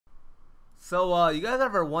So, you guys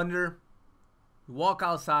ever wonder, you walk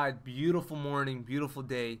outside, beautiful morning, beautiful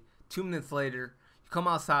day, 2 minutes later, you come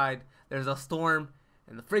outside, there's a storm,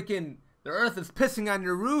 and the earth is pissing on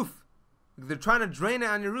your roof. They're trying to drain it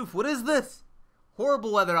on your roof. What is this?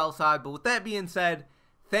 Horrible weather outside, but with that being said,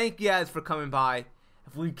 thank you guys for coming by.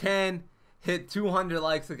 If we can, hit 200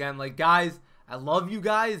 likes again. Like, guys, I love you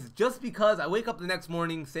guys just because I wake up the next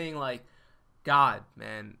morning saying, like, God,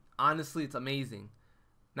 man, honestly, it's amazing.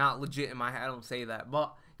 Not legit in my head, I don't say that,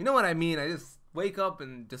 but you know what I mean. I just wake up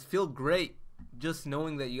and just feel great just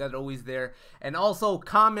knowing that you guys are always there. And also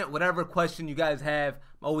comment whatever question you guys have.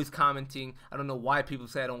 I'm always commenting. I don't know why people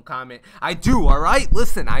say I don't comment. I do, alright?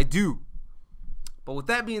 Listen, I do. But with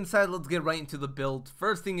that being said, let's get right into the build.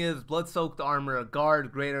 First thing is blood-soaked armor, a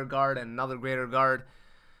guard, greater guard, and another greater guard.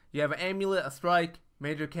 You have an amulet, a strike,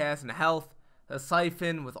 major cast, and a health. A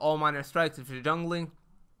siphon with all minor strikes if you're jungling.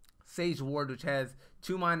 Sage ward, which has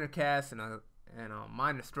 2 minor casts and a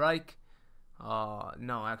minor strike.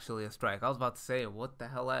 No, actually a strike. I was about to say, what the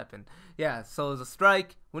hell happened? Yeah, so there's a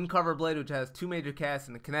strike. Wind cover blade, which has 2 major casts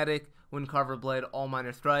and a kinetic. Wind cover blade, all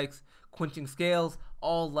minor strikes. Quenching scales,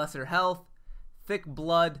 all lesser health. Thick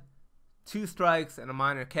blood, 2 strikes and a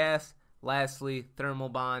minor cast. Lastly, thermal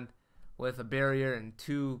bond with a barrier and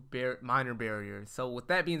 2 minor barriers. So with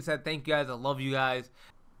that being said, thank you guys. I love you guys.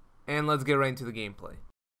 And let's get right into the gameplay.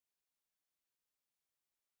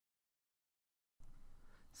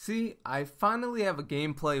 See, I finally have a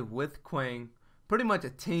gameplay with Kwang. Pretty much a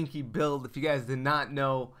tanky build if you guys did not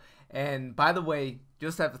know. And by the way,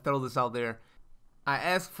 just have to throw this out there. I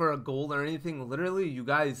asked for a goal or anything. Literally, you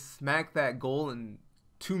guys smacked that goal in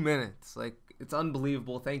 2 minutes. Like, it's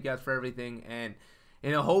unbelievable. Thank you guys for everything. And, you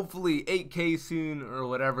know, hopefully 8K soon or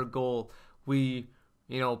whatever goal we,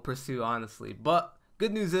 pursue, honestly. But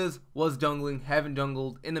good news is, was jungling. Haven't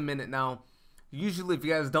jungled in a minute now. Usually, if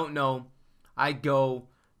you guys don't know, I go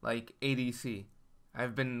like ADC.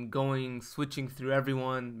 I've been switching through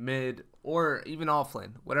everyone, mid, or even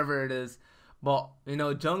offlane, whatever it is. But,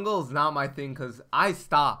 jungle is not my thing because I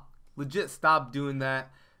legit stopped doing that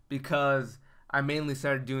because I mainly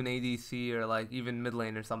started doing ADC or like even mid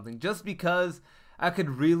lane or something. Just because I could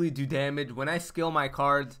really do damage. When I skill my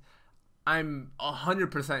cards, I'm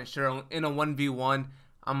 100% sure in a 1v1,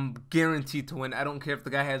 I'm guaranteed to win. I don't care if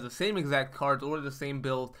the guy has the same exact cards or the same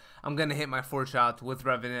build. I'm going to hit my 4 shots with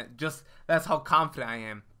Revenant. That's how confident I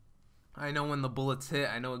am. I know when the bullets hit.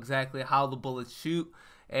 I know exactly how the bullets shoot.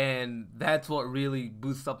 And that's what really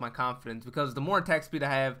boosts up my confidence. Because the more attack speed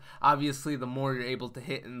I have, obviously the more you're able to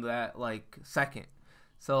hit in that second.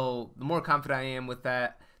 So the more confident I am with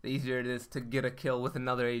that, the easier it is to get a kill with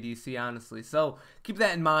another ADC, honestly. So keep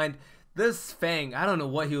that in mind. This Fang, I don't know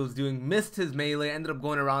what he was doing, missed his melee, ended up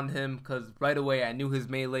going around him because right away I knew his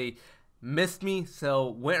melee missed me, so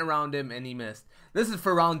went around him and he missed. This is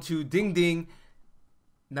for round 2, ding ding.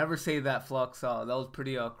 Never say that, Flux. That was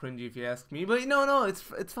pretty cringy if you ask me, but no, it's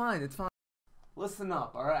fine, it's fine. Listen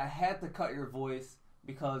up, alright, I had to cut your voice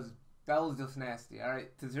because that was just nasty,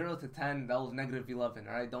 alright? To 0 to 10, that was -11,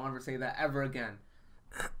 alright? Don't ever say that ever again.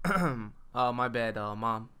 My bad,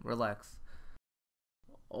 Mom, relax.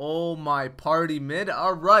 Oh, my party mid.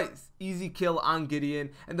 Alright, easy kill on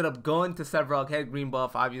Gideon. Ended up going to Sevrog, had green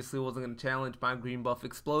buff. Obviously wasn't going to challenge. My green buff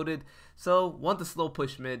exploded. So, want to slow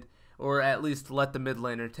push mid. Or at least let the mid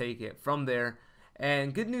laner take it from there.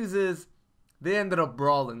 And good news is, they ended up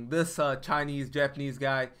brawling. This Chinese, Japanese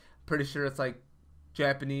guy, pretty sure it's like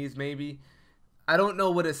Japanese maybe. I don't know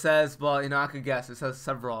what it says, but I could guess. It says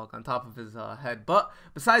Sevrog on top of his head. But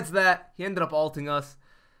besides that, he ended up ulting us.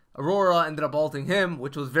 Aurora ended up ulting him,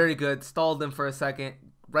 which was very good. Stalled him for a second.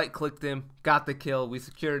 Right-clicked him. Got the kill. We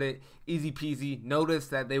secured it. Easy peasy.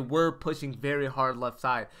 Noticed that they were pushing very hard left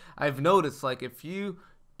side. I've noticed, like, if you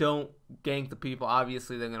don't gank the people,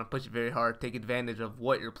 obviously they're going to push it very hard. Take advantage of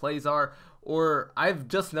what your plays are. Or I've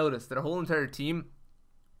just noticed their whole entire team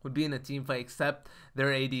would be in a team fight except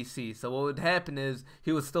their ADC. So what would happen is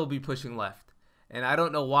he would still be pushing left. And I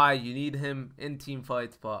don't know why you need him in team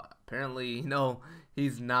fights, but apparently,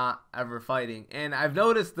 he's not ever fighting. And I've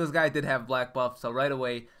noticed this guy did have black buff, so right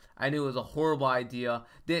away, I knew it was a horrible idea.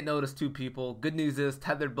 Didn't notice 2 people. Good news is,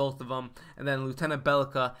 tethered both of them. And then Lieutenant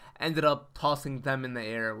Bellica ended up tossing them in the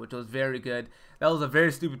air, which was very good. That was a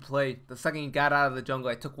very stupid play. The second he got out of the jungle,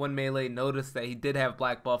 I took 1 melee, noticed that he did have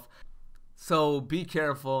black buff. So be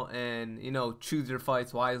careful and, choose your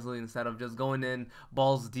fights wisely instead of just going in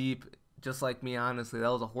balls deep. Just like me, honestly,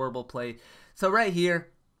 that was a horrible play. So right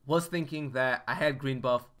here, was thinking that I had green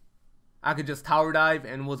buff. I could just tower dive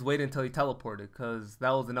and was waiting until he teleported because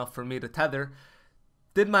that was enough for me to tether.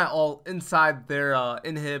 did my ult inside their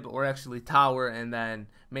inhib, or actually tower, and then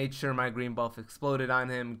made sure my green buff exploded on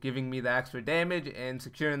him, giving me the extra damage and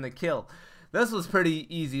securing the kill. This was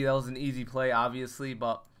pretty easy. That was an easy play, obviously,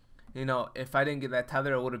 but you know, if I didn't get that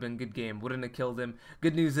tether, it would have been a good game. Wouldn't have killed him.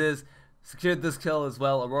 Good news is, secured this kill as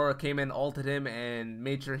well. Aurora came in, ulted him, and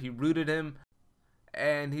made sure he rooted him,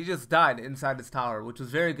 and he just died inside his tower, which was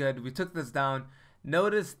very good. We took this down.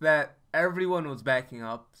 Notice that everyone was backing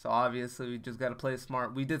up, so obviously we just got to play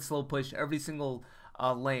smart. We did slow push every single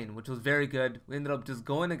lane, which was very good. We ended up just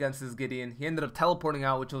going against this Gideon. He ended up teleporting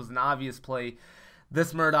out, which was an obvious play.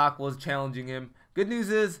 This Murdoch was challenging him. Good news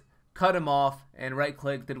is, cut him off, and right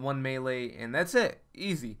click, did one melee, and that's it.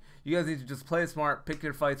 Easy. You guys need to just play smart, pick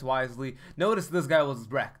your fights wisely. Notice this guy was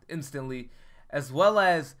wrecked instantly, as well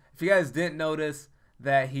as, if you guys didn't notice,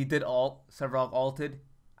 that he did ult. Several ulted.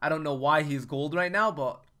 I don't know why he's gold right now,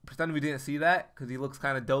 but pretend we didn't see that, because he looks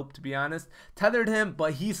kind of dope, to be honest. Tethered him,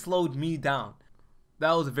 but he slowed me down.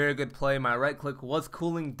 That was a very good play. My right click was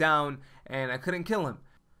cooling down, and I couldn't kill him.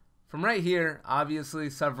 From right here, obviously,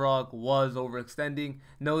 Sevrog was overextending.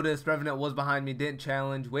 Notice Revenant was behind me, didn't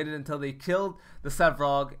challenge, waited until they killed the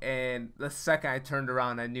Sevrog, and the second I turned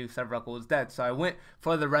around, I knew Sevrog was dead. So I went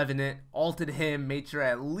for the Revenant, ulted him, made sure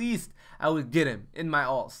at least I would get him in my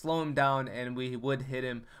ult, slow him down, and we would hit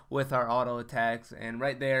him with our auto attacks. And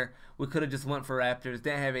right there, we could have just went for Raptors,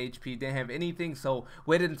 didn't have HP, didn't have anything, so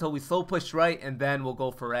waited until we slow pushed right, and then we'll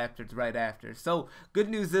go for Raptors right after. So good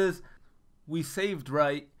news is, we saved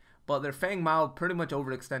right, but their Fang Mao pretty much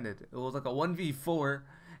overextended. It was like a 1v4,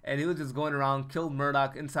 and he was just going around, killed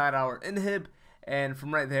Murdoch inside our inhib, and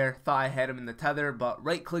from right there, thought I had him in the tether, but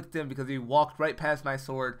right clicked him because he walked right past my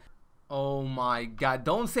sword. Oh my god,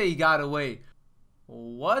 don't say he got away.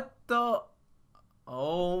 What the?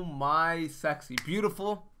 Oh my sexy,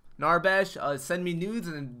 beautiful. Narbash, send me nudes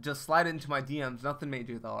and just slide it into my DMs. Nothing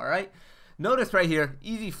major though, alright? Notice right here,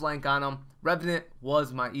 easy flank on him. Revenant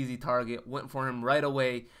was my easy target. Went for him right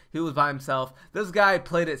away. He was by himself. This guy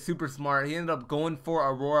played it super smart. He ended up going for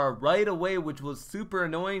Aurora right away, which was super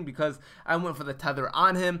annoying because I went for the tether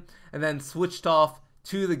on him and then switched off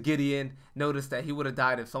to the Gideon. Noticed that he would have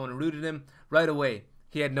died if someone rooted him right away.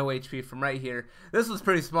 He had no HP from right here. This was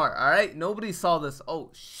pretty smart, alright? Nobody saw this. Oh,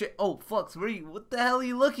 shit. Oh, Flux, what the hell are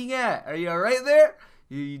you looking at? Are you alright there?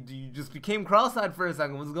 You just became cross-eyed for a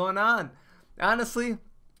second. What's going on? Honestly,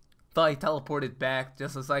 thought he teleported back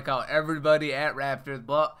just to psych out everybody at Raptors,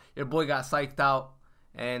 but your boy got psyched out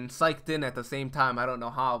and psyched in at the same time. I don't know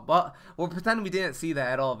how, but we'll pretend we didn't see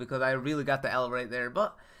that at all because I really got the L right there.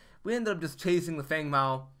 But we ended up just chasing the Fang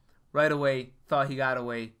Mao right away. Thought he got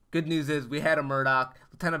away. Good news is we had a Murdoch.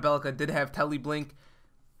 Lieutenant Belka did have Teleblink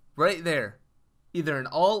right there. Either an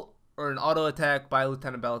ult or an auto attack by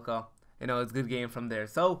Lieutenant Belka. You know, it's a good game from there.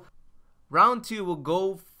 So, round 2 will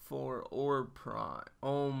go for Orb Prime.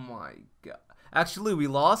 Oh my god. Actually, we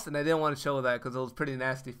lost, and I didn't want to show that because it was a pretty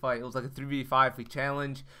nasty fight. It was like a 3v5 we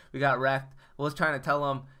challenged. We got wrecked. I was trying to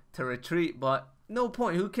tell him to retreat, but no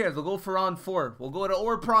point. Who cares? We'll go for round 4. We'll go to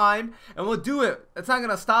Orb Prime, and we'll do it. It's not going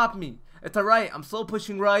to stop me. It's alright. I'm slow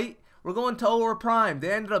pushing right. We're going to Orb Prime.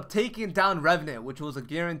 They ended up taking down Revenant, which was a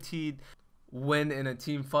guaranteed win in a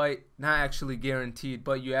team fight. Not actually guaranteed,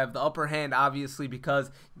 but you have the upper hand, obviously,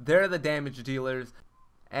 because they're the damage dealers.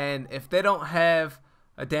 And if they don't have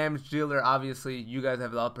a damage dealer, obviously you guys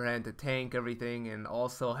have the upper hand to tank everything and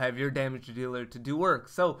also have your damage dealer to do work.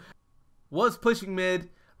 So, was pushing mid.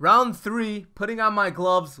 Round 3, putting on my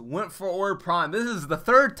gloves, went for Orb Prime. This is the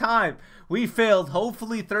 3rd time we failed.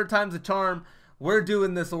 Hopefully 3rd time's a charm. We're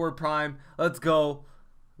doing this Orb Prime. Let's go.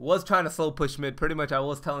 Was trying to slow push mid. Pretty much I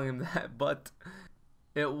was telling him that, but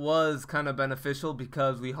it was kind of beneficial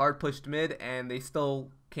because we hard pushed mid and they still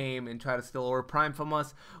came and tried to steal Orb Prime from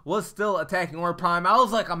us. Was still attacking Orb Prime. I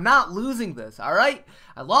was like, I'm not losing this, alright?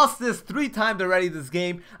 I lost this 3 times already this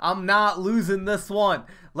game. I'm not losing this one.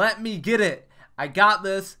 Let me get it. I got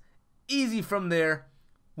this. Easy from there.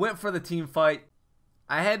 Went for the team fight.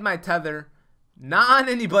 I had my tether. Not on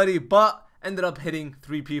anybody, but ended up hitting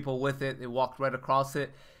 3 people with it. They walked right across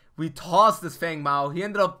it. We tossed this Fang Mao. He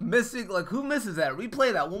ended up missing. Like, who misses that?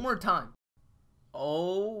 Replay that one more time.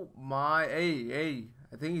 Oh my. Hey.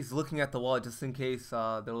 I think he's looking at the wall just in case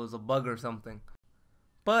there was a bug or something.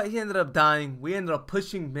 But he ended up dying. We ended up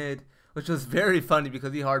pushing mid, which was very funny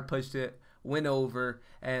because he hard pushed it, went over,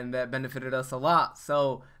 and that benefited us a lot.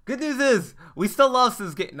 So, good news is, we still lost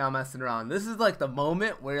this game. Not messing around. This is like the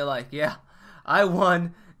moment where you're like, yeah, I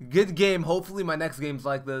won. Good game. Hopefully my next game's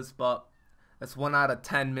like this, but that's 1 out of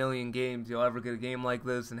 10 million games you'll ever get a game like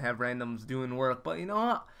this and have randoms doing work. But you know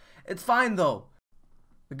what? It's fine though.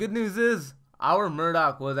 The good news is, our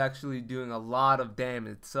Murdoch was actually doing a lot of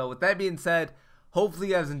damage. So with that being said, hopefully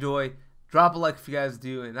you guys enjoy. Drop a like if you guys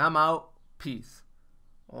do, and I'm out. Peace.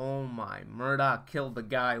 Oh my, Murdoch killed the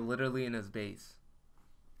guy literally in his base.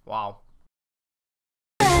 Wow.